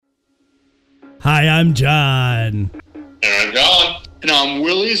Hi, I'm John. And I'm John. And I'm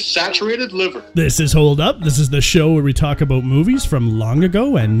Willie's Saturated Liver. This is Hold Up. This is the show where we talk about movies from long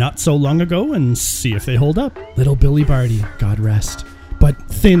ago and not so long ago and see if they hold up. Little Billy Barty, God rest. But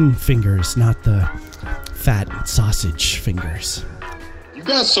thin fingers, not the fat sausage fingers. You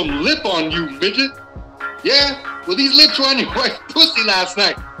got some lip on you, midget. Yeah? Well, these lips were on your wife's pussy last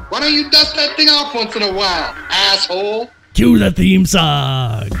night. Why don't you dust that thing off once in a while, asshole? Cue the theme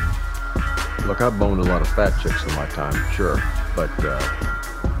song. Look, I've boned a lot of fat chicks in my time, sure. But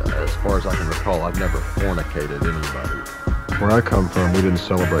as far as I can recall, I've never fornicated anybody. Where I come from, we didn't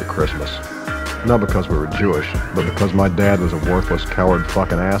celebrate Christmas. Not because we were Jewish, but because my dad was a worthless, coward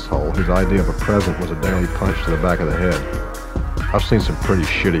fucking asshole whose idea of a present was a daily punch to the back of the head. I've seen some pretty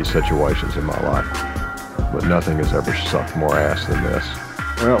shitty situations in my life, but nothing has ever sucked more ass than this.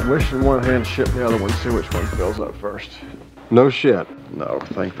 Well, wish in one hand, shit in the other one, see which one fills up first. No shit. No,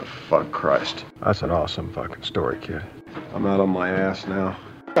 thank the fuck Christ. That's an awesome fucking story, kid. I'm out on my ass now.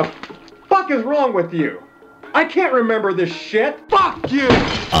 The fuck is wrong with you? I can't remember this shit. Fuck you!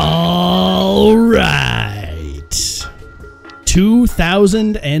 All right.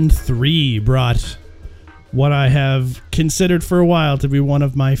 2003 brought what I have considered for a while to be one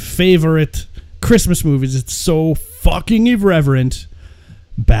of my favorite Christmas movies. It's so fucking irreverent.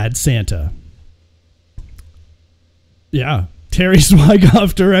 Bad Santa. Yeah. Terry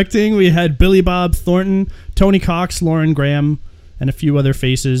Zwigoff directing. We had Billy Bob Thornton, Tony Cox, Lauren Graham, and a few other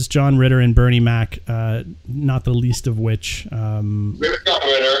faces. John Ritter and Bernie Mac, not the least of which. John Ritter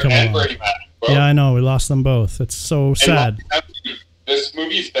and Bernie Mac. Well, yeah, I know. We lost them both. It's so sad. This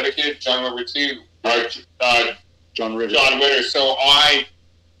movie is dedicated to John Ritter too. John Ritter. John Ritter. So I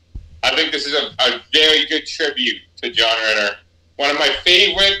think this is a very good tribute to John Ritter. One of my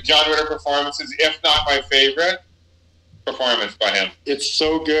favorite John Ritter performances, if not my favorite performance by him. It's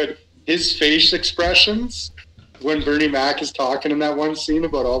so good. His face expressions when Bernie Mac is talking in that one scene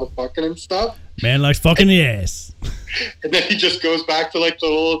about all the fucking and stuff. Man likes fucking the ass. And then he just goes back to like the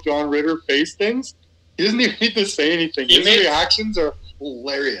little John Ritter face things. He doesn't even need to say anything. His reactions are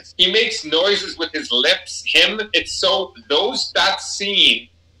hilarious. He makes noises with his lips. That scene,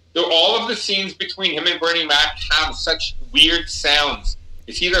 all of the scenes between him and Bernie Mac have such weird sounds.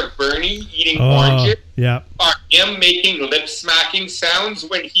 It's either Bernie eating oranges or him making lip smacking sounds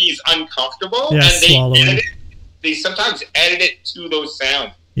when he's uncomfortable. Yeah, and they sometimes edit it to those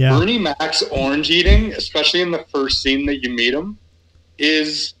sounds. Yeah. Bernie Mac's orange eating, especially in the first scene that you meet him,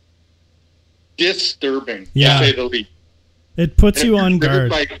 is disturbing, to say the least. It puts you on guard.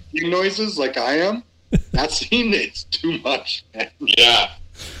 By eating noises like I am, that scene is too much. Yeah.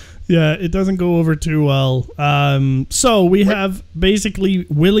 Yeah, it doesn't go over too well. So we have basically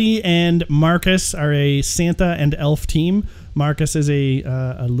Willie and Marcus are a Santa and elf team. Marcus is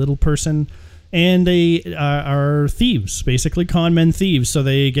a little person, and they are thieves, basically con men thieves. So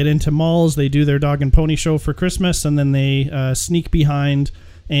they get into malls, they do their dog and pony show for Christmas, and then they sneak behind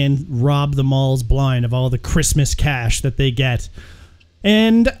and rob the malls blind of all the Christmas cash that they get.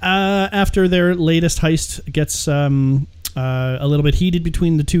 And after their latest heist gets a little bit heated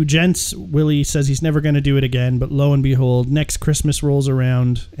between the two gents, Willie says he's never going to do it again, but lo and behold, next Christmas rolls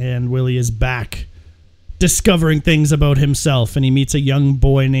around and Willie is back discovering things about himself, and he meets a young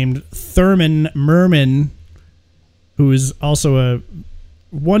boy named Thurman Merman, who is also a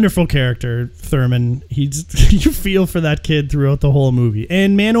wonderful character. Thurman, you feel for that kid throughout the whole movie.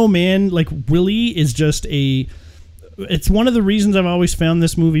 And man, oh man, like Willie is just it's one of the reasons I've always found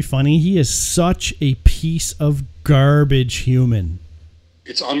this movie funny. He is such a piece of garbage human.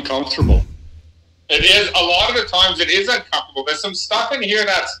 It's uncomfortable. It is. A lot of the times it is uncomfortable. There's some stuff in here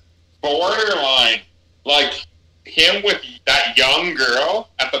that's borderline. Like him with that young girl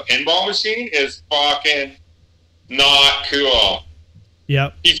at the pinball machine is fucking not cool.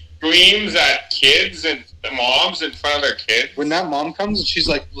 Yep. He screams at kids and moms in front of their kids. When that mom comes and she's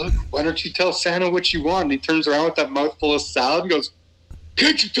like, look, why don't you tell Santa what you want? And he turns around with that mouthful of salad and goes,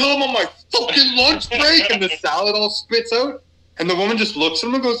 can't you tell him on my fucking lunch break? And the salad all spits out. And the woman just looks at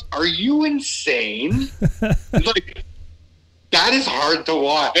him and goes, are you insane? Like, that is hard to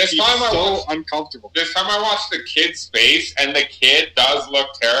watch. He's so uncomfortable. This time I watched the kid's face, and the kid does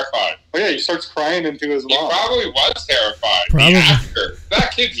look terrified. Oh yeah, he starts crying into his mom. He probably was terrified. Probably. The actor.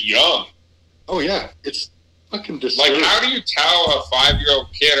 That kid's young. Oh yeah, it's fucking disturbing. Like, how do you tell a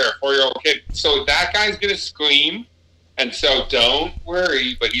 5-year-old kid or a 4-year-old kid, so that guy's going to scream, and so don't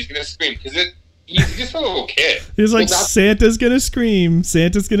worry, but he's going to scream, because he's just a little kid. He's like, Santa's gonna scream.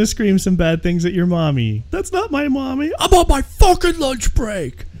 Santa's gonna scream some bad things at your mommy. That's not my mommy. I'm on my fucking lunch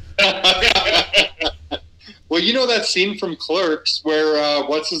break. Well, you know that scene from Clerks where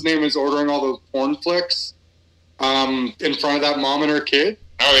what's his name is ordering all those porn flicks in front of that mom and her kid?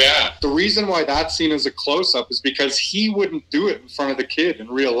 Oh, yeah. The reason why that scene is a close-up is because he wouldn't do it in front of the kid in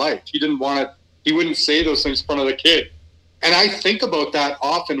real life. He didn't want to. He wouldn't say those things in front of the kid. And I think about that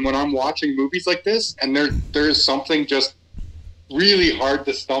often when I'm watching movies like this, and there is something just really hard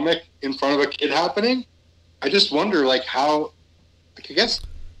to stomach in front of a kid happening. I just wonder, like, how. Like,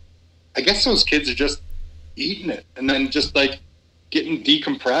 I guess those kids are just eating it and then just like getting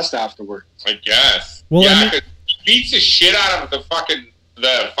decompressed afterwards. I guess. Well, yeah, I mean, 'cause he beats the shit out of the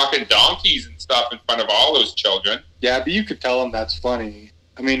fucking donkeys and stuff in front of all those children. Yeah, but you could tell him that's funny.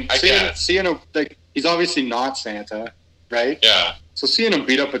 I mean, I guess. seeing him, like, he's obviously not Santa, right? Yeah. So seeing him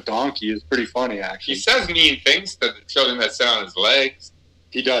beat up a donkey is pretty funny, He actually. says mean things to the children that sit on his legs.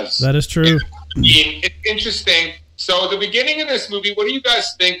 He does. that is true. It's interesting. So the beginning of this movie, what do you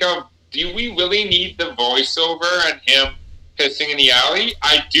guys think of? Do we really need the voiceover and him pissing in the alley?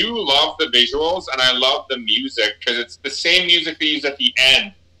 I do love the visuals and I love the music because it's the same music they use at the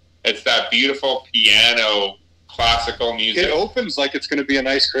end. It's that beautiful piano, classical music. It opens like it's going to be a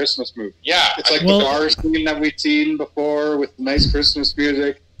nice Christmas movie. Yeah. It's like Well- the bar scene that we've seen before with nice Christmas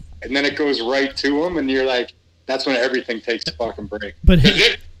music, and then it goes right to him, and you're like, that's when everything takes a fucking break. But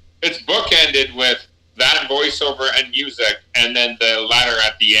It's bookended with that voiceover and music, and then the letter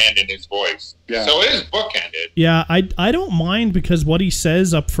at the end in his voice. Yeah. So it is bookended. yeah, I don't mind because what he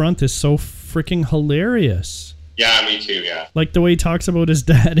says up front is so freaking hilarious. Yeah, me too, yeah. Like the way he talks about his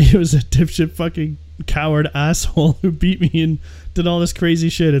dad, he was a dipshit fucking coward asshole who beat me and did all this crazy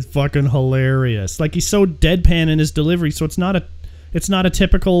shit. It's fucking hilarious. Like he's so deadpan in his delivery, so it's not a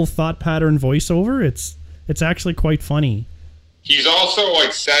typical thought pattern voiceover. It's actually quite funny. He's also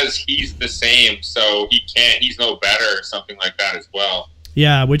like says he's the same, so he's no better or something like that as well.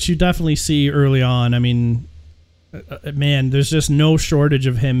 Yeah, which you definitely see early on. I mean, man, there's just no shortage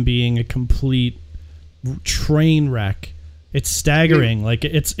of him being a complete train wreck. It's staggering. Like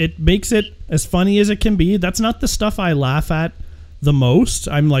it makes it as funny as it can be. That's not the stuff I laugh at the most.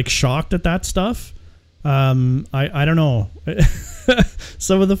 I'm like shocked at that stuff. I don't know.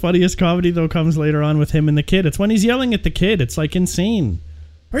 Some of the funniest comedy though comes later on with him and the kid. It's when he's yelling at the kid. It's like insane.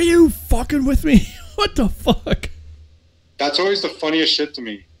 Are you fucking with me? What the fuck? That's always the funniest shit to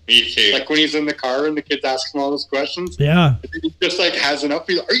me. Me too. Like when he's in the car and the kid's asking all those questions. Yeah, He just like has enough.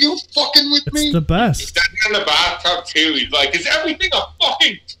 He's like, are you fucking with it's me? the He's best. standing in the bathtub too. He's like, is everything a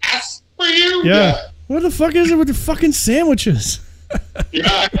fucking test for you? Yeah. What the fuck is it with the fucking sandwiches?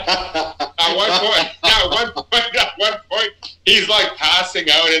 Yeah. At one point, he's like passing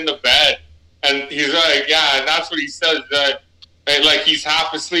out in the bed, and he's like, yeah, and that's what he says. And like he's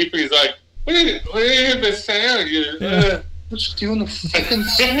half asleep, and he's like, what are the sandwiches? Yeah. What you doing the fucking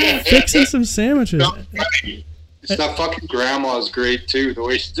sandwich? Fixing some sandwiches. So funny. That fucking grandma's great too.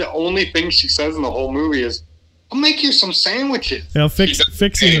 The only thing she says in the whole movie is, "I'll make you some sandwiches." You know, fix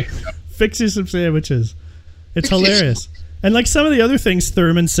you some sandwiches. It's hilarious. And like some of the other things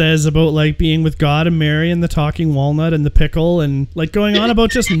Thurman says about like being with God and Mary and the talking walnut and the pickle and like going on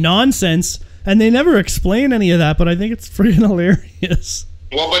about just nonsense, and they never explain any of that, but I think it's freaking hilarious.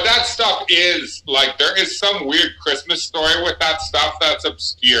 Well, but that stuff is like there is some weird Christmas story with that stuff that's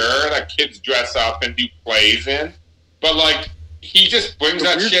obscure that kids dress up and do plays in. But like he just brings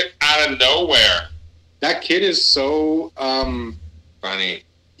that shit out of nowhere. That kid is so Funny.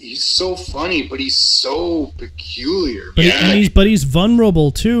 he's so funny, but he's so peculiar. But, Yeah. he's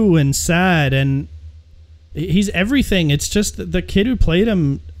vulnerable too and sad and he's everything. It's just the kid who played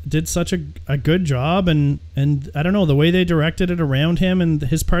him did such a good job and I don't know, the way they directed it around him and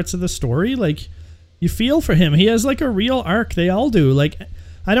his parts of the story, like you feel for him. He has like a real arc. They all do. Like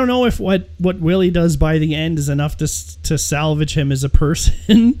I don't know if what Willie does by the end is enough to salvage him as a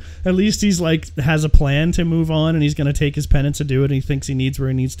person. At least he's like has a plan to move on and he's going to take his penance to do it and he thinks he needs where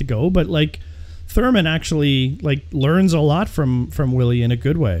he needs to go. But like Thurman actually like learns a lot from Willie in a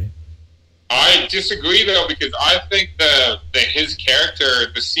good way. I disagree though because I think his character,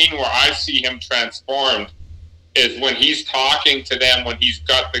 the scene where I see him transformed, is when he's talking to them when he's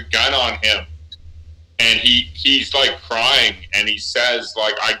got the gun on him, and he's like crying and he says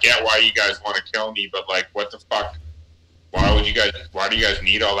like, "I get why you guys want to kill me, but like, what the fuck? Why do you guys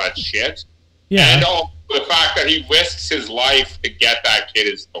need all that shit?" Yeah. And all the fact that he risks his life to get that kid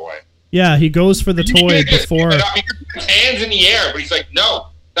his toy. Yeah, he goes for the toy He just before. give it up. He just puts his hands in the air, but he's like, "No,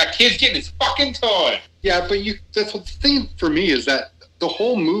 that kid's getting his fucking toy." Yeah, but that's what the thing for me is that the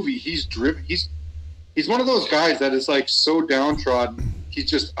whole movie he's driven. He's one of those guys that is like so downtrodden. He's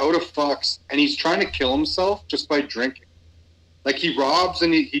just out of fucks, and he's trying to kill himself just by drinking. Like, he robs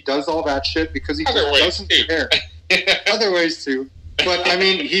and he does all that shit because he Other ways, doesn't too. care. Other ways too. But I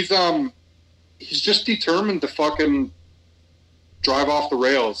mean, he's just determined to fucking drive off the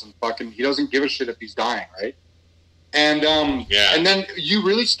rails and fucking, he doesn't give a shit if he's dying, right? And and then you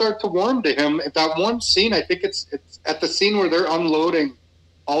really start to warm to him at that one scene. I think it's at the scene where they're unloading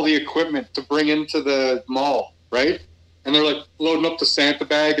all the equipment to bring into the mall, right? And they're like loading up the Santa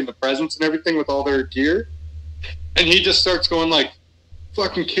bag and the presents and everything with all their gear. And he just starts going like,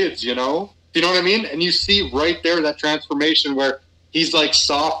 fucking kids, you know? You know what I mean? And you see right there that transformation where he's like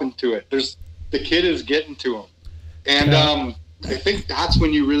softened to it. The kid is getting to him. And I think that's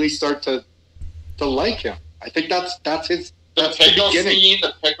when you really start to like him. I think that's his.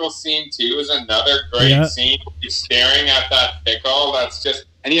 The pickle scene too is another great scene. He's staring at that pickle. That's just,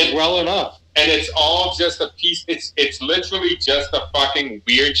 and he's well enough. And it's all just a piece. It's literally just a fucking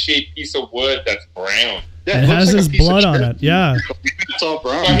weird shaped piece of wood that's brown. Yeah, it has his blood on it. Yeah, it's all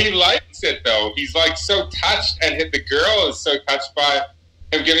brown. But he likes it though. He's like so touched, and the girl is so touched by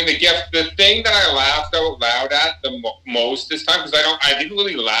him giving the gift. The thing that I laughed out loud at the most this time, because I didn't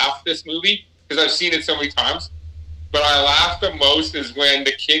really laugh this movie because I've seen it so many times. But I laughed the most is when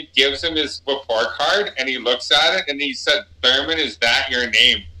the kid gives him his report card and he looks at it and he said, "Thurman, is that your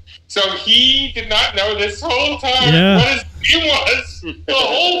name?" So he did not know this whole time what his name was. The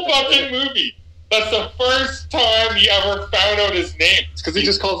whole fucking movie. That's the first time he ever found out his name. It's because he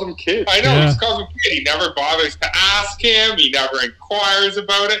just calls him kid. I know, he just calls him kid. He never bothers to ask him. He never inquires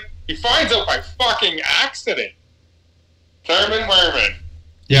about it. He finds out by fucking accident. Thurman Merman.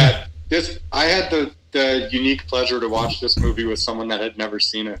 Yeah, I had the unique pleasure to watch this movie with someone that had never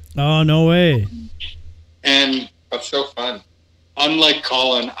seen it. Oh, no way. And that's so fun. Unlike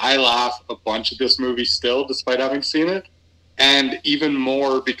Colin, I laugh a bunch at this movie still, despite having seen it. And even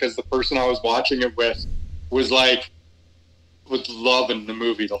more because the person I was watching it with was loving the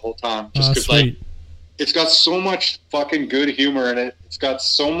movie the whole time. Just because, it's got so much fucking good humor in it. It's got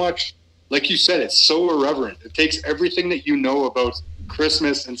so much, like you said, it's so irreverent. It takes everything that you know about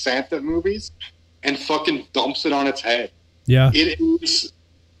Christmas and Santa movies and fucking dumps it on its head. Yeah. It is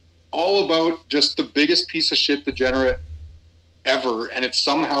all about just the biggest piece of shit degenerate ever, and it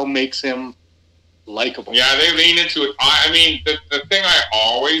somehow makes him likable. Yeah, they lean into it. I mean, the thing I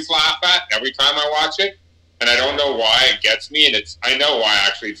always laugh at every time I watch it, and I don't know why it gets me, and I know why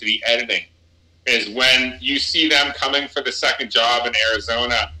actually, it's the editing, is when you see them coming for the second job in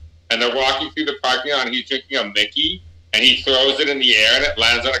Arizona, and they're walking through the parking lot, and he's drinking a Mickey, and he throws it in the air, and it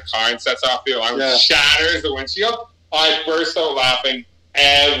lands on a car and sets off the alarm, shatters the windshield. I burst out laughing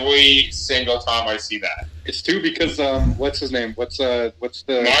every single time I see that. It's too because what's his name? What's the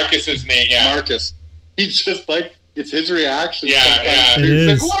Marcus's name? Yeah, Marcus. He's just like, it's his reaction. Yeah. It He's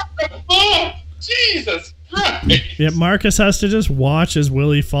is. like, what the fuck? Jesus Christ. Yeah, Marcus has to just watch as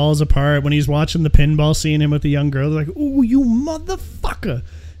Willie falls apart when he's watching the pinball scene him with the young girl. They're like, "Ooh, you motherfucker!"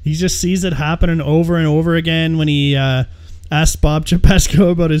 He just sees it happening over and over again when he asks Bob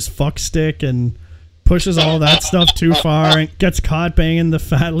Chapesco about his fuck stick and pushes all that stuff too far and gets caught banging the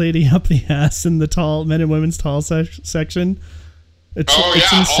fat lady up the ass in the tall men and women's tall section. It's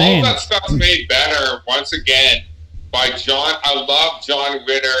insane. All that stuff's made better once again by John. I love John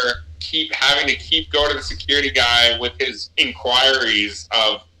Ritter having to keep going to the security guy with his inquiries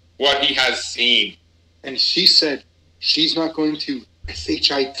of what he has seen. And she said she's not going to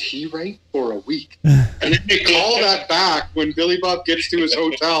SHIT right for a week. And then they call that back when Billy Bob gets to his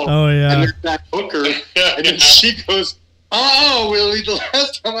hotel. Oh, yeah. And there's that hooker. And then she goes, "Oh, Willie, the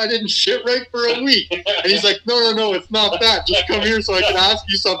last time I didn't shit right for a week." And he's like, no, it's not that. Just come here so I can ask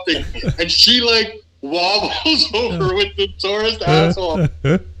you something. And she wobbles over with the sorest asshole.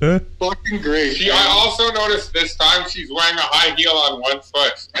 Fucking great. I also noticed this time she's wearing a high heel on one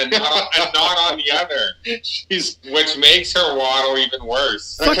foot and not on the other. Which makes her waddle even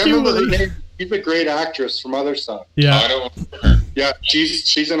worse. I can't remember her name. She's a great actress from other stuff. Yeah. Yeah,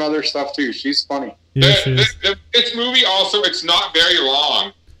 she's in other stuff too. She's funny. Yeah, this movie also, it's not very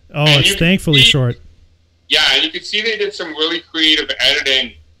long. Oh, it's thankfully short. Yeah, and you can see they did some really creative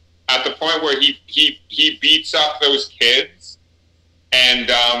editing at the point where he beats up those kids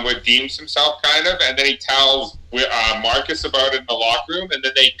and redeems himself kind of, and then he tells Marcus about it in the locker room, and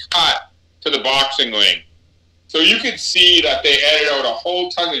then they cut to the boxing ring. So you could see that they edited out a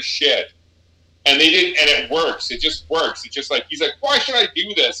whole ton of shit. And they did, and it works. It just works. It's just like, he's like, "Why should I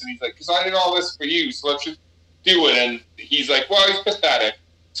do this?" And he's like, "Because I did all this for you, so let's just do it." And he's like, "Well, he's pathetic."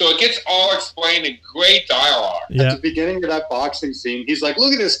 So it gets all explained in great dialogue. Yeah. At the beginning of that boxing scene, he's like,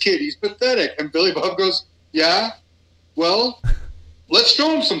 "Look at this kid, he's pathetic." And Billy Bob goes, "Yeah? Well, let's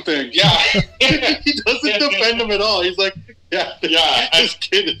show him some things. Yeah. He doesn't defend him at all. He's like, yeah, this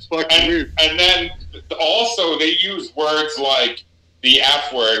kid is fucking weird. And then also they use words like the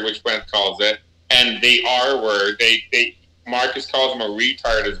F word, which Brent calls it, and the R word. Marcus calls him a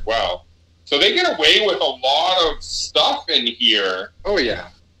retard as well. So they get away with a lot of stuff in here. Oh yeah.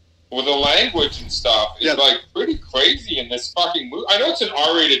 With the language and stuff. It's like pretty crazy in this fucking movie. I know it's an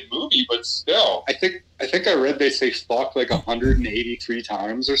R-rated movie, but still. I think I read they say fuck like 183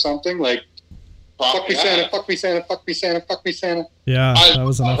 times or something. Like, fuck me Santa, fuck me Santa, fuck me Santa, fuck me Santa. Yeah, that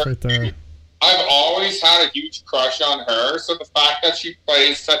was enough right there. I've always had a huge crush on her, so the fact that she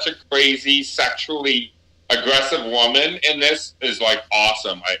plays such a crazy, sexually aggressive woman in this is like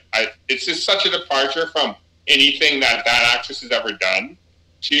awesome. It's just such a departure from anything that actress has ever done.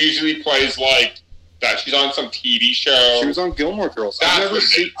 She usually plays like that. She's on some TV show. She was on Gilmore Girls.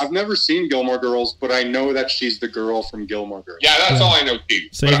 I've never seen Gilmore Girls, but I know that she's the girl from Gilmore Girls. Yeah, that's all I know too.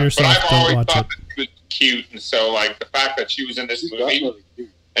 Save yourself, but I've always watch thought it. that she was cute, and so like the fact that she was in this movie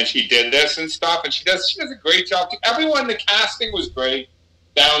and she did this and stuff, and she does a great job too. Everyone, the casting was great.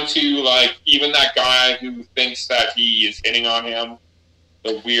 Down to, like, even that guy who thinks that he is hitting on him.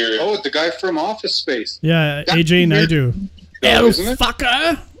 The weird... Oh, the guy from Office Space. Yeah, AJ Naidu.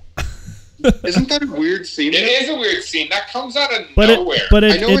 Fucker! Isn't that a weird scene? It is a weird scene. That comes out of nowhere.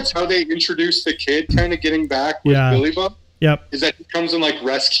 I know it's how they introduce the kid kind of getting back with Billy Bob. Yep. Is that he comes and, like,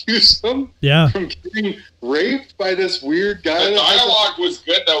 rescues him from getting raped by this weird guy. The dialogue was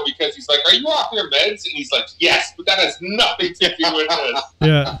good, though, because he's like, are you off your meds? And he's like, yes, but that has nothing to do with this.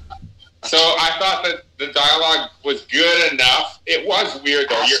 Yeah. So I thought that the dialogue was good enough. It was weird,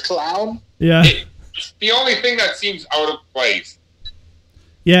 though. You're clown? Yeah. It's the only thing that seems out of place.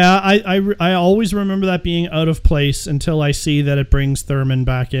 Yeah, I always remember that being out of place until I see that it brings Thurman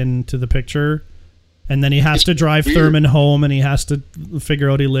back into the picture. And then he has to drive Thurman home, and he has to figure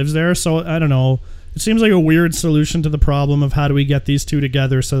out he lives there. So, I don't know. It seems like a weird solution to the problem of how do we get these two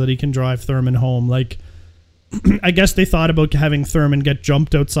together so that he can drive Thurman home. Like, I guess they thought about having Thurman get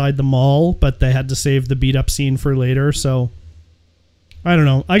jumped outside the mall, but they had to save the beat-up scene for later. So, I don't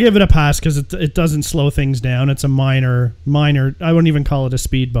know. I give it a pass because it doesn't slow things down. It's a minor, I wouldn't even call it a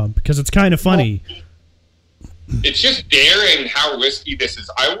speed bump because it's kind of funny. It's just daring how risky this is.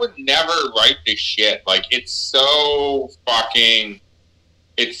 I would never write this shit. Like, it's so dark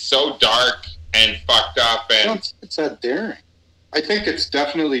and fucked up. And I don't think it's that daring. I think it's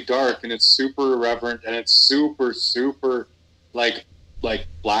definitely dark, and it's super irreverent, and it's super, super, like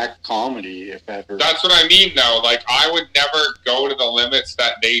black comedy, if ever. That's what I mean, though. Like, I would never go to the limits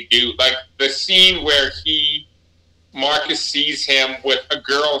that they do. Like, the scene where Marcus sees him with a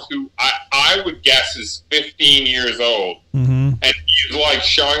girl who I would guess is 15 years old. Mm-hmm. And he's like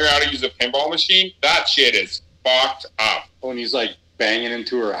showing her how to use a pinball machine. That shit is fucked up. Oh, and he's like banging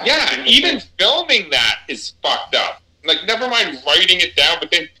into her ass. Yeah, and even filming that is fucked up. Like, never mind writing it down,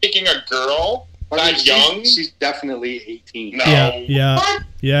 but then picking a girl that young. She's definitely 18. No. Yeah. What?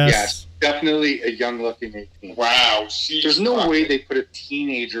 Yes. Yeah, definitely a young-looking 18. Wow. There's no way they put a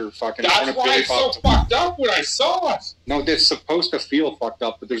teenager fucking... That's why it's so fucked up when I saw it. No, they're supposed to feel fucked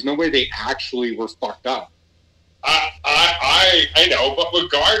up, but there's no way they actually were fucked up. I know, but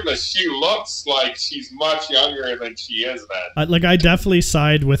regardless, she looks like she's much younger than she is then. I definitely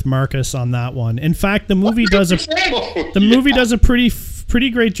side with Marcus on that one. In fact, the movie does a pretty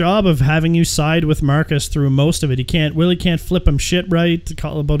great job of having you side with Marcus through most of it. Willie can't flip him shit right to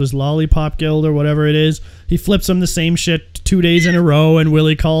call about his lollipop guild or whatever it is. He flips him the same shit 2 days in a row, and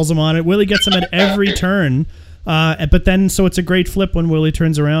Willie calls him on it. Willie gets him at every turn. But then, so it's a great flip when Willie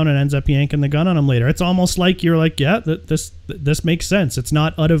turns around and ends up yanking the gun on him later. It's almost like you're like, yeah, this makes sense. It's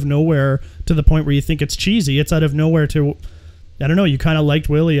not out of nowhere to the point where you think it's cheesy. It's out of nowhere to, I don't know. You kind of liked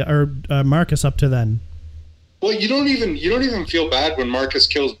Willie or Marcus up to then. Well, you don't even feel bad when Marcus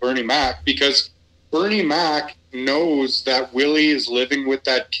kills Bernie Mac because Bernie Mac knows that Willie is living with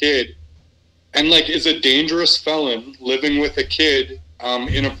that kid, and like is a dangerous felon living with a kid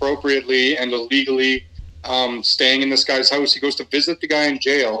inappropriately and illegally. Staying in this guy's house. He goes to visit the guy in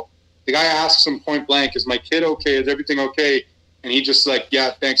jail. The guy asks him point blank, is my kid okay? Is everything okay? And he just like, yeah,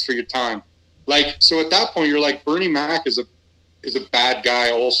 thanks for your time. Like, so at that point, you're like, Bernie Mac is a bad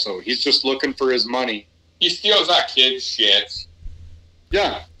guy also. He's just looking for his money. He steals that kid's shit.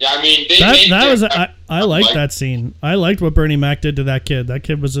 Yeah. Yeah, I mean, I liked that scene. I liked what Bernie Mac did to that kid. That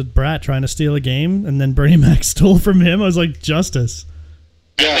kid was a brat trying to steal a game, and then Bernie Mac stole from him. I was like, justice.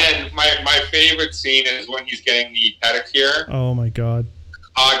 And then my favorite scene is when he's getting the pedicure. Oh my god.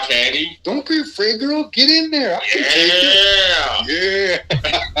 Hot candy. Don't be afraid, girl. Get in there. Yeah.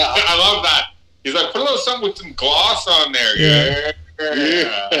 I love that. He's like, put a little something with some gloss on there. Yeah.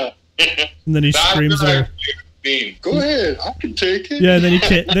 Yeah. And then he That's screams the there. right scene. Go ahead, I can take it. Yeah, then he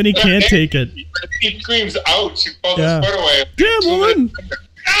can't. Then he can't take it. He screams out. She pulls Yeah. his foot away. Damn woman!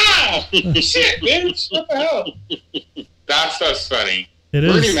 Ah! Shit, bitch! What the hell? That's so funny. It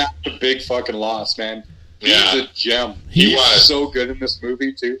Bernie is. Mac's a big fucking loss, man. Yeah. He's a gem. He was. so good in this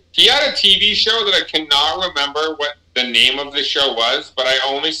movie too. He had a TV show that I cannot remember what the name of the show was, but I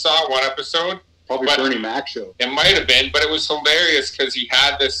only saw one episode. Probably But- Bernie Mac show. It might have been, but it was hilarious because he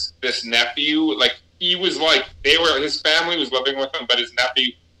had this nephew. Like he was like his family was living with him, but his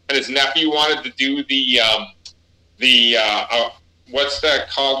nephew wanted to do the what's that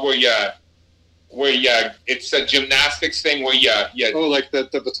called where you it's a gymnastics thing where you Oh, like the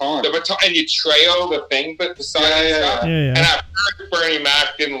baton. the baton and you trail the thing but beside Yeah, and yeah, stuff. Yeah, And yeah. at first Bernie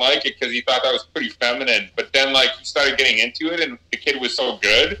Mac didn't like it because he thought that was pretty feminine. But then like he started getting into it and the kid was so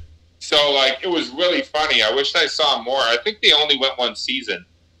good. So like it was really funny. I wish I saw more. I think they only went one season.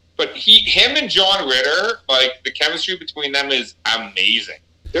 But him and John Ritter, like the chemistry between them is amazing.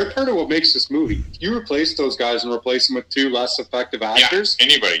 They're part of what makes this movie. If you replace those guys and replace them with two less effective actors, Yeah,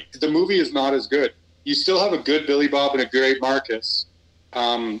 anybody. the movie is not as good. You still have a good Billy Bob and a great Marcus,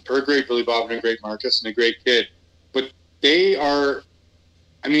 or a great Billy Bob and a great Marcus and a great kid. But they are,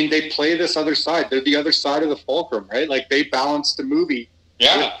 I mean, they play this other side. They're the other side of the fulcrum, right? Like they balance the movie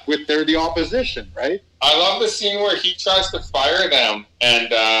Yeah. with they're the opposition, right? I love the scene where he tries to fire them and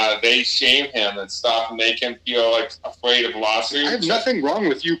they shame him and stuff and make him feel like afraid of lawsuits. I have nothing wrong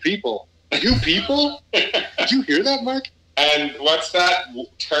with you people. You people? Did you hear that, Mark? And what's that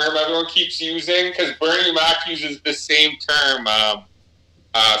term everyone keeps using? Because Bernie Mac uses the same term,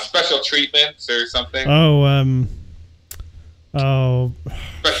 special treatments or something, Oh,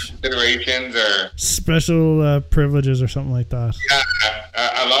 special considerations or special privileges or something like that. yeah.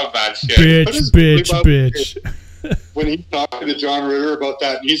 I love that shit. Bitch, What is bitch, Billy Bob- bitch. When he talked to John Ritter about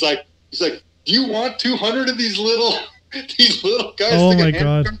that, and he's like, do you want 200 of these little guys Oh to my get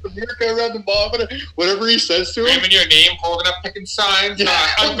God. handcuffed America around the bomb? Whatever he says to him. Naming your name, holding up picking signs. Yeah.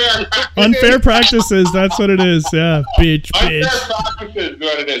 Unfair practices. Unfair practices. That's what it is. Yeah, bitch, Unfair bitch. practices is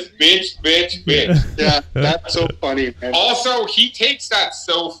what it is. Bitch, bitch, bitch. Yeah, that's so funny, man. Also, he takes that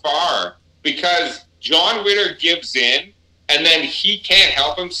so far because John Ritter gives in, and then he can't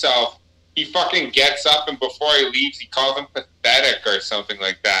help himself. He fucking gets up, and before he leaves, he calls him pathetic or something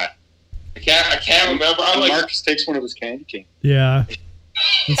like that. I can't remember. I'm And like, Marcus takes one of his candy canes. Yeah,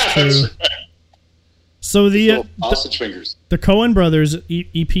 that's true. So Little sausage fingers. the Coen brothers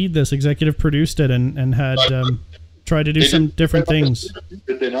EP'd this, executive produced it, and had tried to do They some did- different things.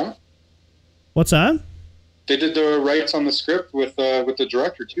 Did they not? What's that? They did the rights on the script with the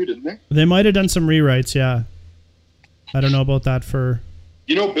director too, didn't they? They might have done some rewrites. Yeah, I don't know about that for.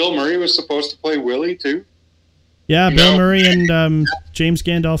 You know, Bill Murray was supposed to play Willie too. Yeah, Bill No. Murray and James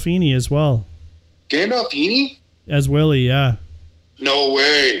Gandolfini as well Gandolfini? as Willie. Yeah, No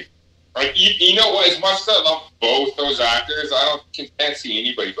way. like you know what? As much as I love both those actors, I can't see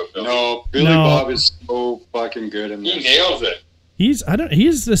anybody but Bill. No, Billy No. Bob is so fucking good in He this. nails it.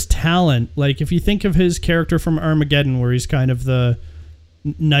 he's this talent. Like if you think of his character from Armageddon, where he's kind of the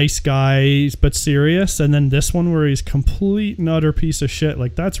nice guy but serious, and then this one where he's complete and utter piece of shit.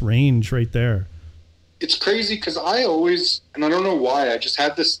 Like that's range right there. It's crazy because I always, and I don't know why, I just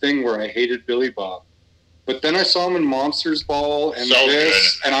had this thing where I hated Billy Bob. But then I saw him in Monsters Ball and So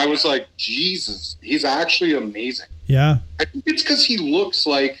this, good. and I was like, Jesus, he's actually amazing. Yeah, I think it's because he looks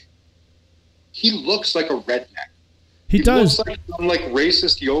like a redneck. he does. Looks like some like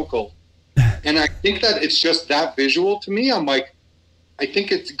racist yokel. And I think that it's just that visual to me. I'm like, I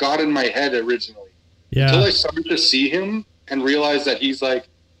think it got in my head originally. Until Yeah, I started to see him and realize that he's like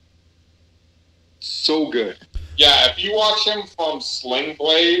so good. Yeah, if you watch him from Sling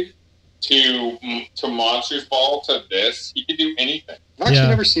Blade to Monsters Ball to this, he can do anything. I've actually Yeah.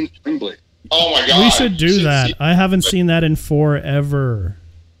 never seen Spring Blade. Oh my god, we should you do that. see- I haven't seen that in forever.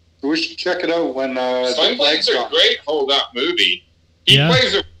 We should check it out when Sling the Blade's leg's a gone. great hold-up movie. He Yeah.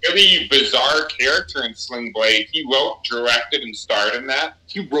 plays a really bizarre character in Sling Blade. He wrote, directed, and starred in that.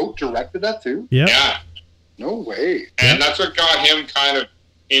 He wrote, directed that too? Yep. Yeah, No way. and that's what got him kind of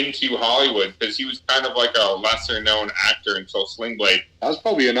into Hollywood because he was kind of like a lesser-known actor until Sling Blade. That was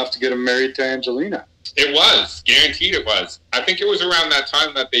probably enough to get him married to Angelina. It was. Guaranteed it was. I think it was around that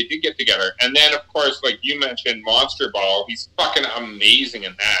time that they did get together. And then, of course, like you mentioned, Monster Ball. He's fucking amazing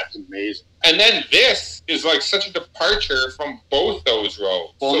in that. It's amazing. And then this is like such a departure from both those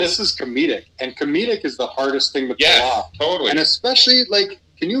roles. Well, So- this is comedic, and comedic is the hardest thing to pull yeah, off. totally. And especially, like,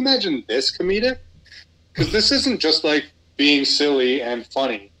 can you imagine this comedic? Because this isn't just like being silly and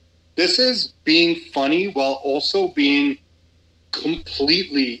funny. This is being funny while also being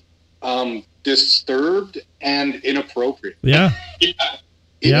completely disturbed and inappropriate. Yeah.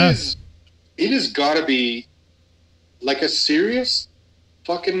 Yeah. It has got to be like a serious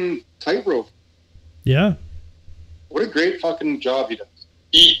fucking tightrope. Yeah. What a great fucking job he does.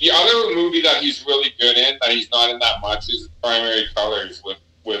 The other movie that he's really good in, that he's not in that much, is Primary Colors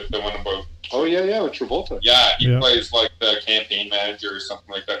with the one about... Oh, yeah, with Travolta. Yeah, he Yeah. plays like the campaign manager or something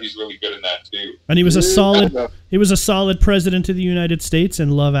like that. He's really good in that too. And he was a Yeah. solid president of the United States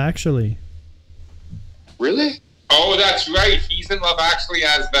in Love Actually. Really? Oh, that's right. He's in Love Actually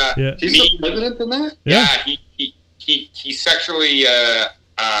as the... Yeah. He's the president in that? Yeah, he sexually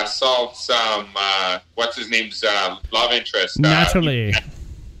assaults what's his name's love interest. Natalie.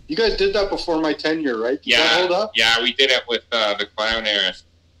 You guys did that before my tenure, right? Did that hold up? Yeah, we did it with the clown heiress.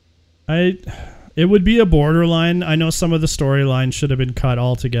 It would be a borderline. I know some of the storylines should have been cut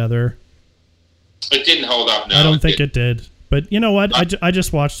altogether. It didn't hold up. No, I don't think it did. But you know what? I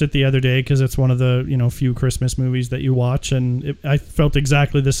just watched it the other day because it's one of the few Christmas movies that you watch, and I felt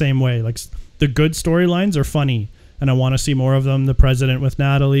exactly the same way. Like the good storylines are funny, and I want to see more of them. The president with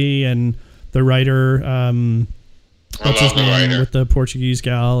Natalie and the writer, what's his name, with the Portuguese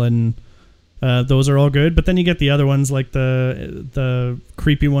gal, and those are all good. But then you get the other ones like the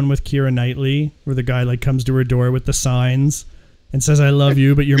creepy one with Keira Knightley, where the guy like comes to her door with the signs and says, "I love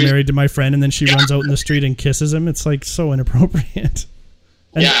you, but you're married to my friend," and then she runs out in the street and kisses him. It's like so inappropriate.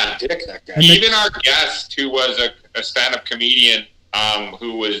 And, Yeah, Dick, that guy. even our guest, who was a stand-up comedian,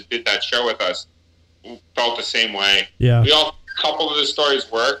 who did that show with us, felt the same way. Yeah. We all, a couple of the stories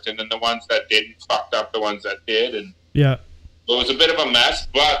worked, and then the ones that didn't fucked up the ones that did, and Yeah. it was a bit of a mess.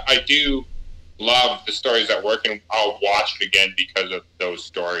 But I do love the stories that work, and I'll watch it again because of those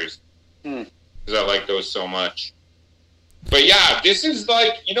stories, because I like those so much. But yeah, this is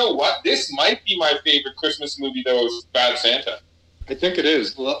like, you know what? This might be my favorite Christmas movie, though, is Bad Santa. I think it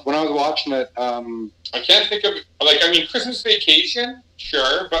is. When I was watching it, I can't think of, Christmas Vacation,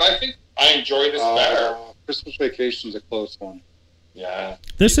 sure, but I think I enjoy this better. Christmas Vacation's a close one. Yeah.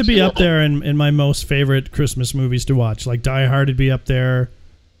 This would be up there in my most favorite Christmas movies to watch. Like Die Hard would be up there.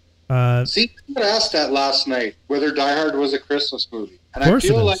 See, I got asked that last night, whether Die Hard was a Christmas movie. And Of course I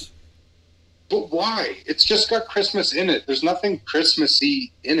feel it like, is. but why? It's just got Christmas in it. There's nothing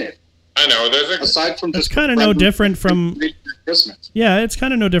Christmassy in it. I know, Aside from It's just... kind of no different from... Christmas. Yeah, it's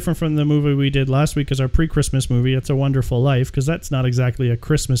kind of no different from the movie we did last week as our pre-Christmas movie, It's a Wonderful Life, because that's not exactly a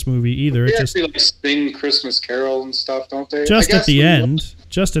Christmas movie either. They It's just, actually sing Christmas Carol and stuff, don't they? just at the end.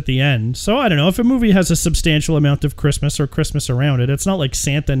 Just at the end. So I don't know, if a movie has a substantial amount of Christmas or Christmas around it, it's not like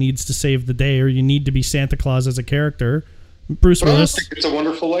Santa needs to save the day or you need to be Santa Claus as a character. Bruce But I don't Willis... think It's a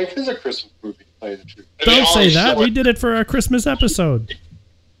Wonderful Life is a Christmas movie, to tell you the truth. Don't say that. We did it for our Christmas episode.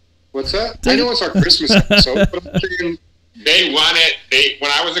 What's that? I know it's our Christmas episode, but I'm thinking... They run it. When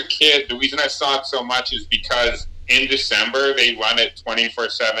I was a kid, the reason I saw it so much is because in December they run it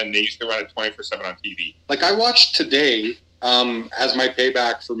 24/7. They used to run it 24/7 on TV. Like, I watched today, as my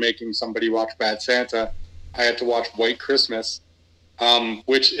payback for making somebody watch Bad Santa, I had to watch White Christmas,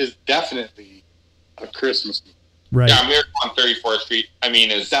 which is definitely a Christmas movie. Right. Yeah, Miracle on 34th Street.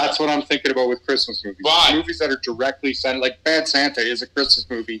 That's what I'm thinking about with Christmas movies. But- Movies that are directly sent, like Bad Santa is a Christmas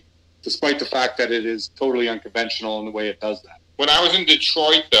movie, despite the fact that it is totally unconventional in the way it does that. When I was in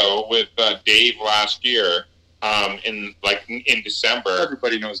Detroit, though, with Dave last year, in December,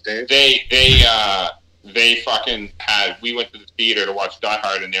 Everybody knows Dave. they fucking had. We went to the theater to watch Die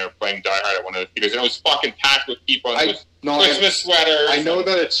Hard, and they were playing Die Hard at one of the theaters, and it was fucking packed with people. And it was Christmas sweaters. I know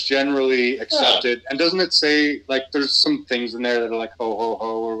that it's generally accepted, and doesn't it say like there's some things in there that are like ho ho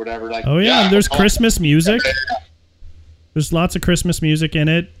ho or whatever? Like, Oh, yeah, Yeah. and there's Christmas music. There's lots of Christmas music in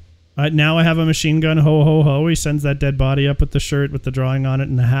it. Now I have a machine gun, ho, ho, ho. He sends that dead body up with the shirt with the drawing on it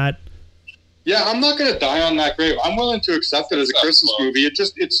and the hat. yeah, I'm not gonna die on that grave. I'm willing to accept it as a That's Christmas close. movie.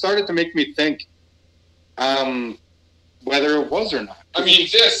 It started to make me think, whether it was or not.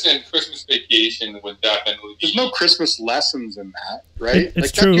 This and Christmas Vacation would definitely. There's no Christmas lessons in that, right? It's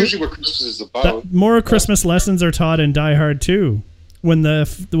like true. That's usually what Christmas is about. More Christmas lessons are taught in Die Hard too. When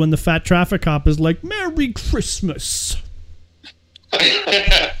the fat traffic cop is like, "Merry Christmas."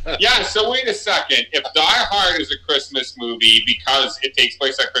 Yeah, so wait a second. If Die Hard is a Christmas movie because it takes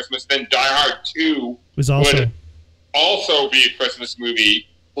place at Christmas, then Die Hard 2 Was also would also be a Christmas movie.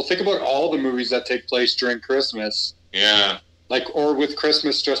 Well, think about all the movies that take place during Christmas, Yeah. or with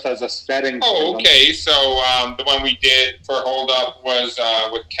Christmas just as a setting. Oh, for them. okay. So the one we did for Hold Up was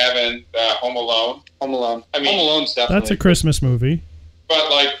with Kevin, Home Alone. Home Alone. I mean, Home Alone's definitely. that's a Christmas movie. But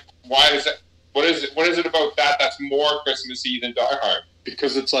why is it? What is it about that that's more Christmassy than Die Hard?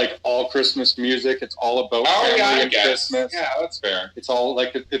 because it's like all Christmas music. It's all about Oh family yeah, I and guess. Christmas. Yeah, that's fair. It's all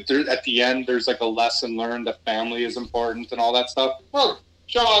like at the end, there's like a lesson learned that family is important and all that stuff. Well,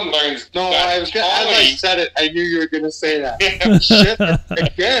 John learns. No, that I was gonna, as I Holly- said it, I knew you were going to say that. Yeah. Shit,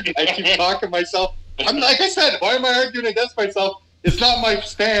 again, I keep talking to myself. I'm like I said, why am I arguing against myself? It's not my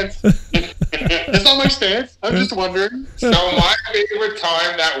stance. It's not my stance. I'm just wondering. So my favorite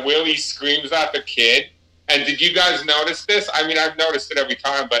time that Willie screams at the kid, and did you guys notice this? I mean, I've noticed it every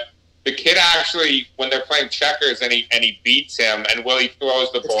time, but the kid actually, when they're playing checkers and he beats him, and Willie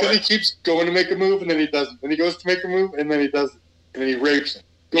throws the It's because board. he keeps going to make a move and then he doesn't. Then he goes to make a move and then he doesn't. And then he rapes him.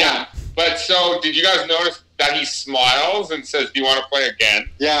 Go Yeah, on. but so did you guys notice that he smiles and says, "Do you want to play again?"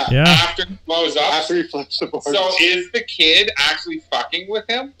 Yeah. Yeah. After he blows up. After he flips the board. So is the kid actually fucking with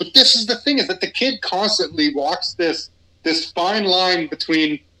him? But this is the thing, is that the kid constantly walks this fine line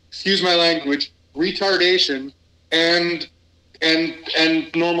between, excuse my language, retardation and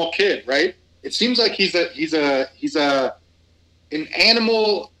normal kid, right? It seems like he's an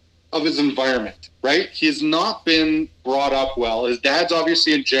animal of his environment, right? He has not been brought up well. His dad's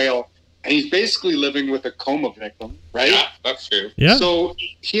obviously in jail, and he's basically living with a coma victim, right? Yeah, that's true. Yeah. So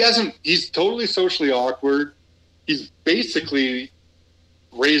he's totally socially awkward. He's basically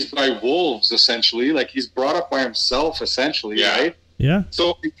raised by wolves, essentially. Like, he's brought up by himself, essentially, Yeah. right? Yeah.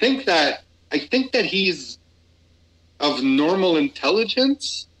 So I think that he's of normal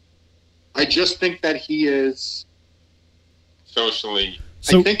intelligence. I just think that he is. Socially.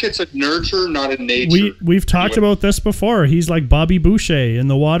 So I think it's a nurture, not a nature. we've talked about this before. He's like Bobby Boucher in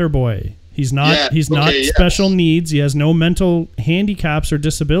The Waterboy. He's not Yeah, he's not okay, yes. special needs. He has no mental handicaps or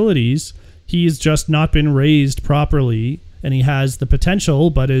disabilities. He's just not been raised properly, and he has the potential,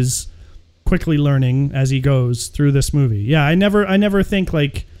 but is quickly learning as he goes through this movie. Yeah, I never think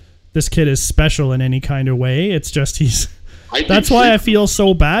like this kid is special in any kind of way. It's just that's why I feel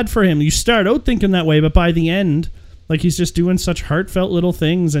so bad for him. You start out thinking that way, but by the end, like, he's just doing such heartfelt little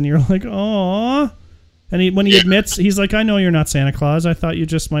things, and you're like, "Aw." And when he admits, he's like, "I know you're not Santa Claus. I thought you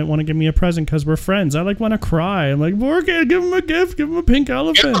just might want to give me a present because we're friends." I like want to cry. I'm like, "Poor kid, give him a gift. Give him a pink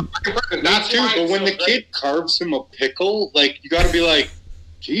elephant." That's too, why but it's when so the great. kid carves him a pickle, like, you got to be like,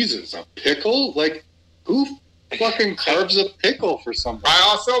 Jesus, a pickle? Like, who fucking carves a pickle for somebody? I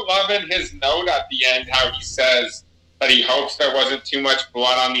also love in his note at the end how he says that he hopes there wasn't too much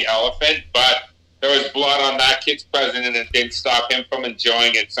blood on the elephant, but there was blood on that kid's present and it didn't stop him from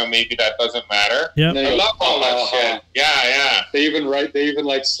enjoying it, so maybe that doesn't matter. Yeah. They I go, love all that shit. Yeah. They even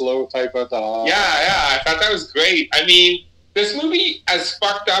like slow type out the Yeah, I thought that was great. I mean, this movie, as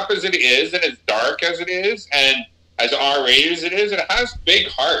fucked up as it is and as dark as it is and as R-rated as it is, it has big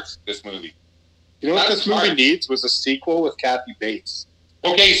hearts, this movie. You know what That's this movie smart. needs was a sequel with Kathy Bates.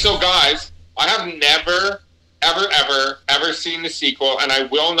 Okay, so guys, I have never, ever seen the sequel, and I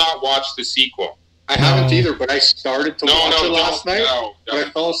will not watch the sequel. I haven't either, but I started to watch it last night. No, But I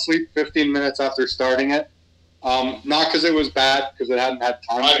fell asleep 15 minutes after starting it. Not because it was bad, because it hadn't had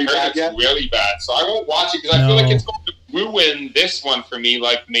time I've to be heard bad it's yet. really bad, so I won't watch it because I feel like it's going to ruin this one for me,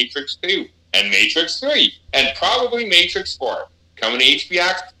 like Matrix 2 and Matrix 3 and probably Matrix 4 coming to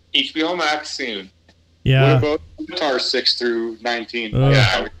HBO Max soon. Yeah. What about Avatar 6 through 19?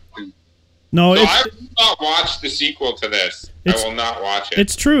 Yeah. So No, it's, I will not watch the sequel to this. I will not watch it.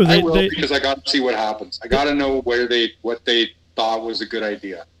 it's true. I They, will they, because I got to see what happens. I got to know what they thought was a good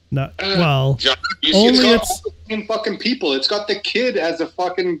idea. no, well, John, you only see It's got it's- all the same fucking people. It's got the kid as a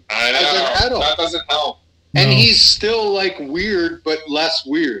fucking I as an know. adult. That doesn't help. And No. he's still like weird, but less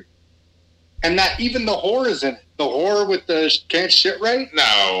weird. And that even the whore is in it. The whore with the can't shit right.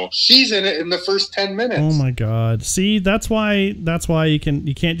 No. She's in it in the first 10 minutes. oh my God. See, that's why you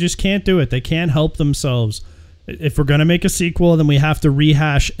can't do it. They can't help themselves. If we're gonna make a sequel, then we have to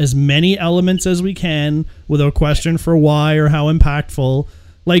rehash as many elements as we can without question for why or how impactful.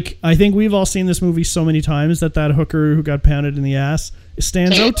 Like, I think we've all seen this movie so many times that hooker who got pounded in the ass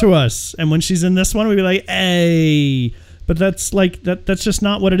stands out to us. And when she's in this one, we'd be like, hey. But that's like that's just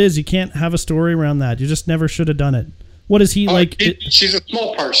not what it is. You can't have a story around that. You just never should have done it. What is he like? She's a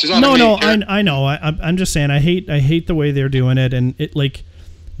small part. She's not. No, a no, main character. I know. I'm just saying. I hate the way they're doing it, and it like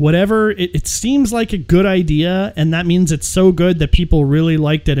whatever. It seems like a good idea, and that means it's so good that people really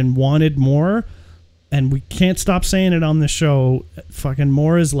liked it and wanted more. And we can't stop saying it on the show. Fucking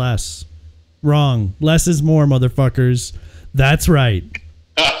more is less. Wrong. Less is more, motherfuckers. That's right.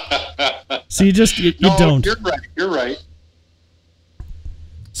 So you No, don't. You're right. You're right.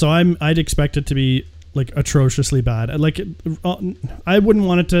 So I'd expect it to be like atrociously bad. I wouldn't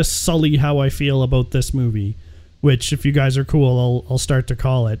want it to sully how I feel about this movie, which if you guys are cool, I'll start to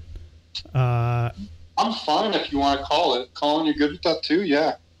call it. I I'm fine if you want to call it. Colin, you good with that too?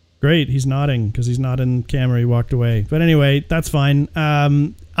 Yeah. Great. He's nodding because he's not in camera. He walked away. But anyway, that's fine.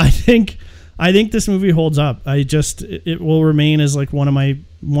 I think this movie holds up. It will remain as like one of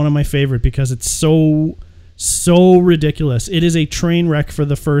my favorite because it's so ridiculous. It is a train wreck for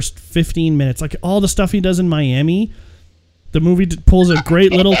the first 15 minutes. Like all the stuff he does in Miami. The movie pulls a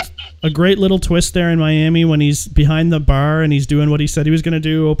great little twist there in Miami when he's behind the bar and he's doing what he said he was going to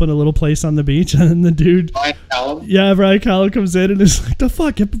do, open a little place on the beach, and then the dude, Brian Callen comes in and is like, "The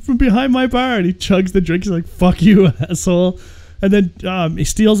fuck, get from behind my bar!" And he chugs the drink. He's like, "Fuck you, asshole!" And then he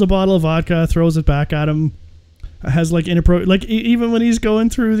steals a bottle of vodka, throws it back at him. Has like inappropriate, like even when he's going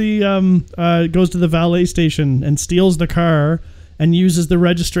through the goes to the valet station and steals the car and uses the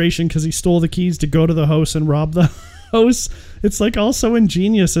registration because he stole the keys to go to the house and rob the house. It's like all so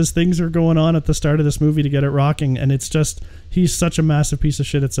ingenious as things are going on at the start of this movie to get it rocking, and it's just he's such a massive piece of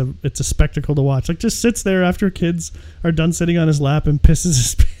shit. It's a spectacle to watch. Like just sits there after kids are done sitting on his lap and pisses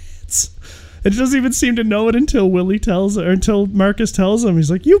his pants. It doesn't even seem to know it until until Marcus tells him.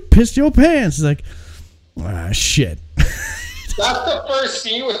 He's like, "You pissed your pants." He's like, "Ah, shit." That's the first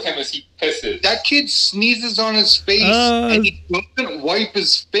scene with him, is he pisses. That kid sneezes on his face and he doesn't wipe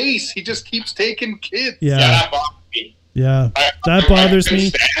his face. He just keeps taking kids. Yeah, that bothers me. Yeah, that bothers me.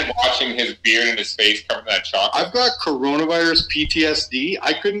 Stand watching his beard and his face covered in that chocolate. I've got coronavirus PTSD.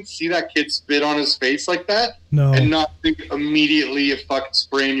 I couldn't see that kid spit on his face like that and not think immediately of fucking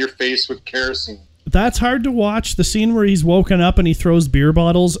spraying your face with kerosene. That's hard to watch. The scene where he's woken up and he throws beer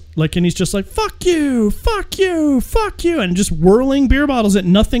bottles, like, and he's just like, "Fuck you, fuck you, fuck you," and just whirling beer bottles at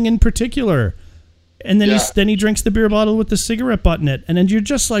nothing in particular. And then he drinks the beer bottle with the cigarette butt in it, and then you're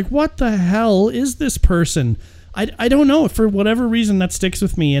just like, "What the hell is this person?" I don't know. For whatever reason, that sticks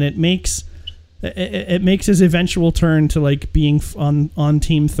with me, and it makes his eventual turn to like being on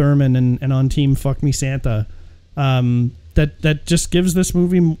Team Thurman and on Team Fuck Me Santa. That just gives this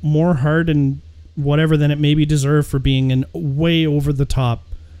movie more heart and whatever than it maybe deserved for being an way over the top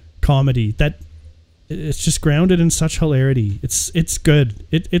comedy. That it's just grounded in such hilarity. It's good.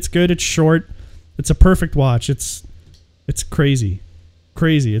 It's good. It's short. It's a perfect watch. It's crazy.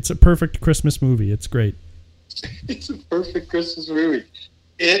 It's a perfect Christmas movie. It's great. It's a perfect Christmas movie.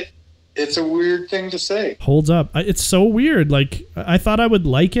 It's a weird thing to say. Holds up. It's so weird. Like, I thought I would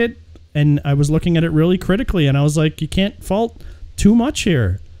like it, and I was looking at it really critically, and I was like, you can't fault too much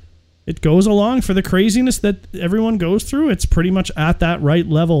here. It goes along for the craziness that everyone goes through. It's pretty much at that right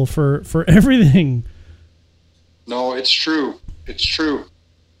level for everything. No, it's true. It's true.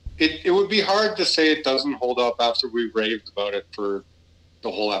 It would be hard to say it doesn't hold up after we raved about it for the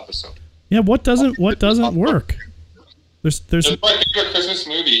whole episode. Yeah, what doesn't work? There's It's my favorite Christmas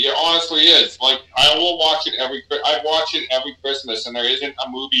movie. It honestly is. Like, I will watch it I watch it every Christmas, and there isn't a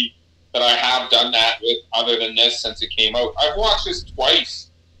movie that I have done that with other than this since it came out. I've watched this twice.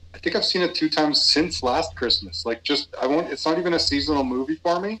 I think I've seen it 2 times since last Christmas. Like, it's not even a seasonal movie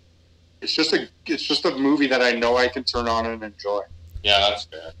for me. It's just a movie that I know I can turn on and enjoy. Yeah, that's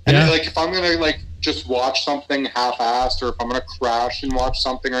fair. And like, if I'm gonna like just watch something half-assed, or if I'm gonna crash and watch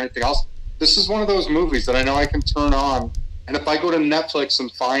something or anything else, this is one of those movies that I know I can turn on. And if I go to Netflix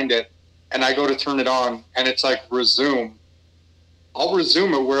and find it, and I go to turn it on, and it's like resume, I'll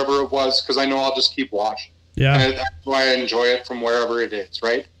resume it wherever it was because I know I'll just keep watching. Yeah, and that's why I enjoy it from wherever it is.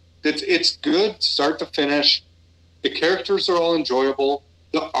 Right? It's good start to finish. The characters are all enjoyable.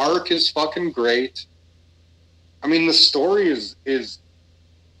 The arc is fucking great. I mean, the story is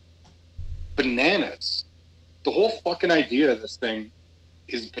bananas. The whole fucking idea of this thing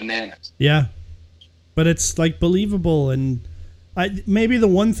is bananas. Yeah, but it's like believable, and maybe the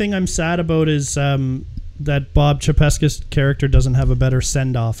one thing I'm sad about is that Bob Chapesca's character doesn't have a better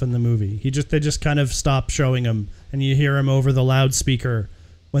send off in the movie. They just kind of stop showing him, and you hear him over the loudspeaker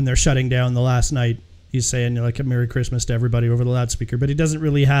when they're shutting down the last night. He's saying like a Merry Christmas to everybody over the loudspeaker, but he doesn't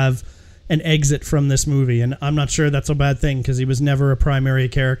really have an exit from this movie, and I'm not sure that's a bad thing because he was never a primary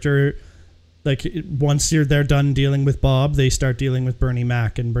character. Like, once they're done dealing with Bob, they start dealing with Bernie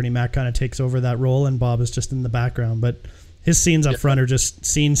Mac, and Bernie Mac kind of takes over that role, and Bob is just in the background. But his scenes up front are just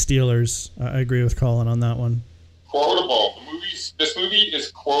scene stealers. I agree with Colin on that one. Quotable. This movie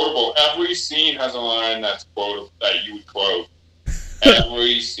is quotable. Every scene has a line that's quotable, that you would quote.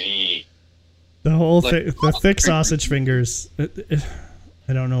 Every scene. The whole thing, the thick sausage fingers.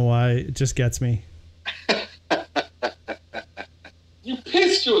 I don't know why. It just gets me. You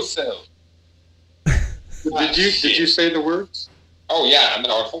pissed yourself. Did you say the words? Oh yeah,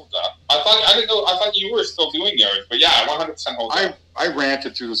 no, hold up. I thought you were still doing yours, but yeah, 100% hold up. I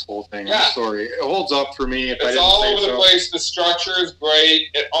ranted through this whole thing. Yeah. I'm sorry. It holds up for me. If I It's didn't all say over the so. place. The structure is great.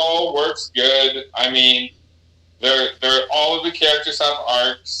 It all works good. I mean, they're all of the characters have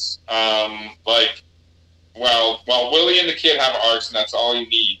arcs. While Willie and the kid have arcs, and that's all you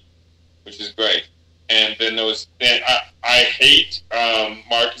need, which is great. And then I hate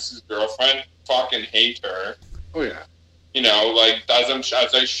Marcus's girlfriend. Fucking hate her. Oh yeah. You know, like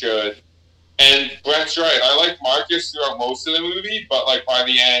as I should. And Brent's right. I like Marcus throughout most of the movie, but like by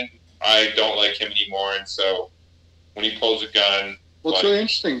the end, I don't like him anymore. And so when he pulls a gun, Well, it's like, really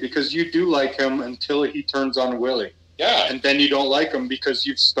interesting because you do like him until he turns on Willie, yeah, and then you don't like him because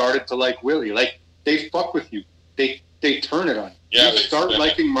you've started to like Willie. Like they fuck with you. They turn it on. Yeah, You they start spin it.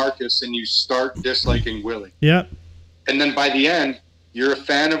 liking Marcus and you start disliking Willie. Yeah. And then by the end, you're a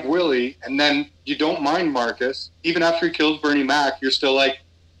fan of Willie, and then you don't mind Marcus. Even after he kills Bernie Mac, you're still like,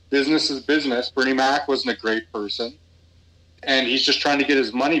 business is business. Bernie Mac wasn't a great person, and he's just trying to get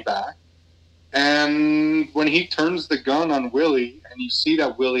his money back. And when he turns the gun on Willie, and you see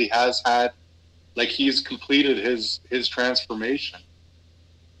that Willie has had, like, he's completed his transformation,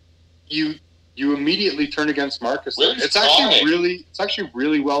 you immediately turn against Marcus. Willie's It's actually crying.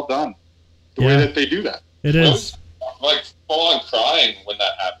 really well done, the way Yeah. that they do that. It Willie's is. like full on crying when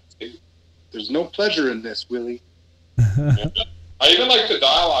that happens too. There's no pleasure in this, Willie. I even like the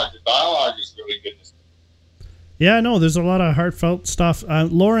dialogue. The dialogue is really good. Yeah, no, there's a lot of heartfelt stuff.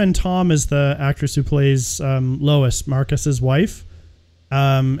 Lauren Tom is the actress who plays Lois, Marcus's wife.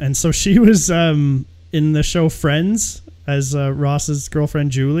 And so she was in the show Friends as Ross's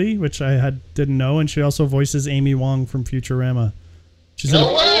girlfriend Julie, which I didn't know, and she also voices Amy Wong from Futurama. She's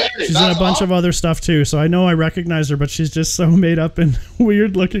No way! She's in a bunch of other stuff too, so I know I recognize her, but she's just so made up and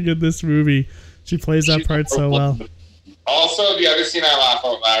weird looking in this movie. She plays that part so well. Also, the other scene I laugh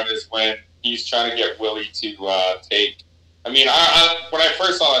out loud is when he's trying to get Willie to take. I mean, I when I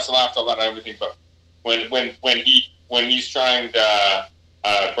first saw this, I laughed out loud at everything. But when he's trying to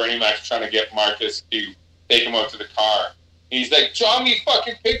Bernie Mac's trying to get Marcus to take him out to the car, he's like, "Draw me a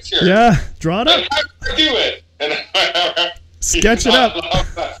fucking picture." Yeah, draw it up. Like, how do I do it? And Sketch it up. What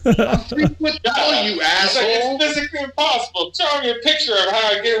Yeah. you He's like, asshole? it's physically impossible. Draw me a picture of how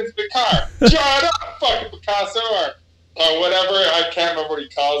I get into the car. Draw it up, fucking Picasso or whatever. I can't remember what he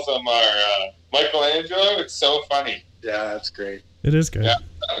calls them. Or Michelangelo. It's so funny. Yeah, that's great. It is good. Yeah,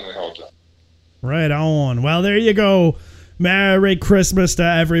 definitely holds up. Right on. Well, there you go. Merry Christmas to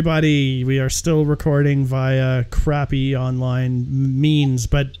everybody. We are still recording via crappy online means,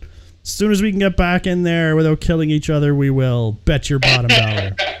 but as soon as we can get back in there without killing each other, we will. Bet your bottom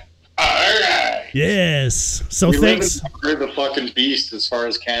dollar. All right. Yes. So We thanks. live in the fucking beast as far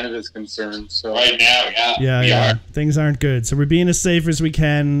as Canada's concerned. So Right now, yeah. Yeah. We are. Things aren't good. So we're being as safe as we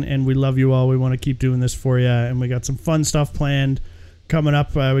can, and we love you all. We want to keep doing this for you, and we got some fun stuff planned coming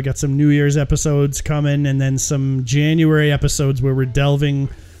up. We got some New Year's episodes coming, and then some January episodes where we're delving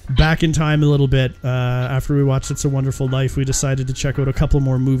back in time a little bit. After we watched It's a Wonderful Life, we decided to check out a couple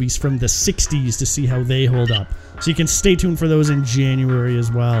more movies from the 60s to see how they hold up. So you can stay tuned for those in January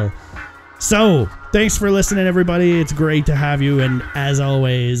as well. So, thanks for listening, everybody. It's great to have you, and as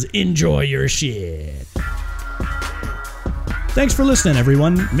always, enjoy your shit. Thanks for listening,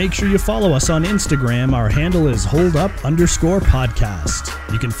 everyone. Make sure you follow us on Instagram. Our handle is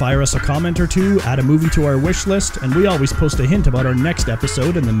holdup_podcast. You can fire us a comment or two, add a movie to our wish list, and we always post a hint about our next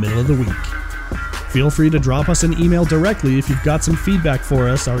episode in the middle of the week. Feel free to drop us an email directly if you've got some feedback for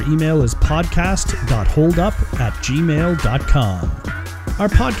us. Our email is podcast.holdup@gmail.com. Our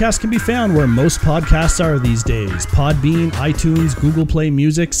podcast can be found where most podcasts are these days: Podbean, iTunes, Google Play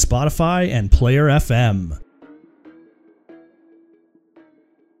Music, Spotify, and Player FM.